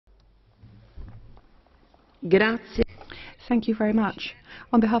Grazie. Thank you very much.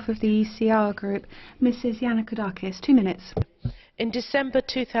 On behalf of the ECR group, Mrs. Yannakoudakis, 2 minutes. In December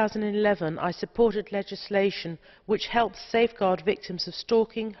 2011, I supported legislation which helps safeguard victims of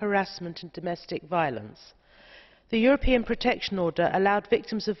stalking, harassment and domestic violence. The European Protection Order allowed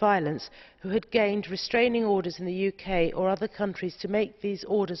victims of violence who had gained restraining orders in the UK or other countries to make these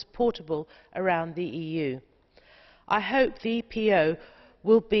orders portable around the EU. I hope the EPO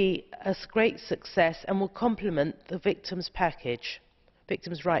will be a great success and will complement the victims'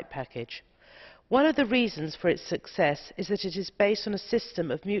 right package. One of the reasons for its success is that it is based on a system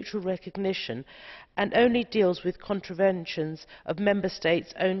of mutual recognition and only deals with contraventions of Member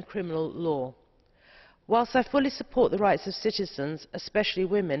States' own criminal law. Whilst I fully support the rights of citizens, especially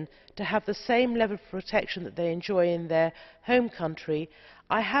women, to have the same level of protection that they enjoy in their home country,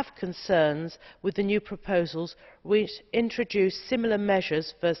 I have concerns with the new proposals which introduce similar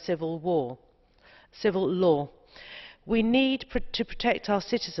measures for civil law. We need to protect our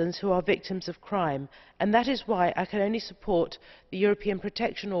citizens who are victims of crime, and that is why I can only support the European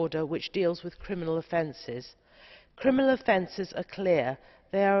Protection Order which deals with criminal offences. Criminal offences are clear.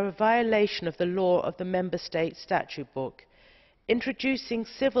 They are a violation of the law of the Member State statute book. Introducing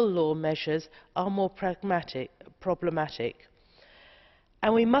civil law measures are more problematic.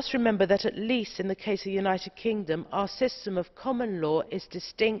 And we must remember that, at least in the case of the United Kingdom, our system of common law is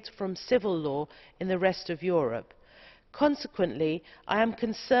distinct from civil law in the rest of Europe. Consequently, I am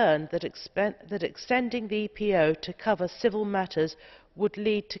concerned that extending the EPO to cover civil matters would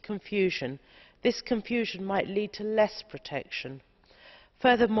lead to confusion. This confusion might lead to less protection.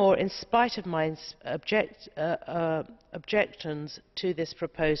 Furthermore, in spite of my objections to this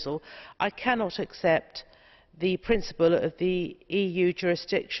proposal, I cannot accept the principle of the EU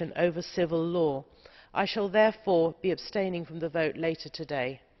jurisdiction over civil law. I shall therefore be abstaining from the vote later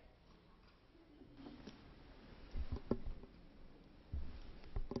today.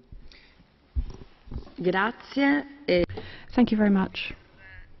 Grazie. Thank you very much.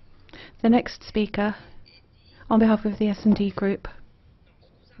 The next speaker, on behalf of the S&D group.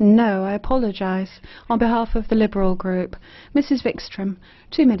 No, I apologise. On behalf of the Liberal group, Mrs. Wikström,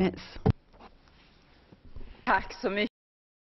 2 minutes. Tack så mycket.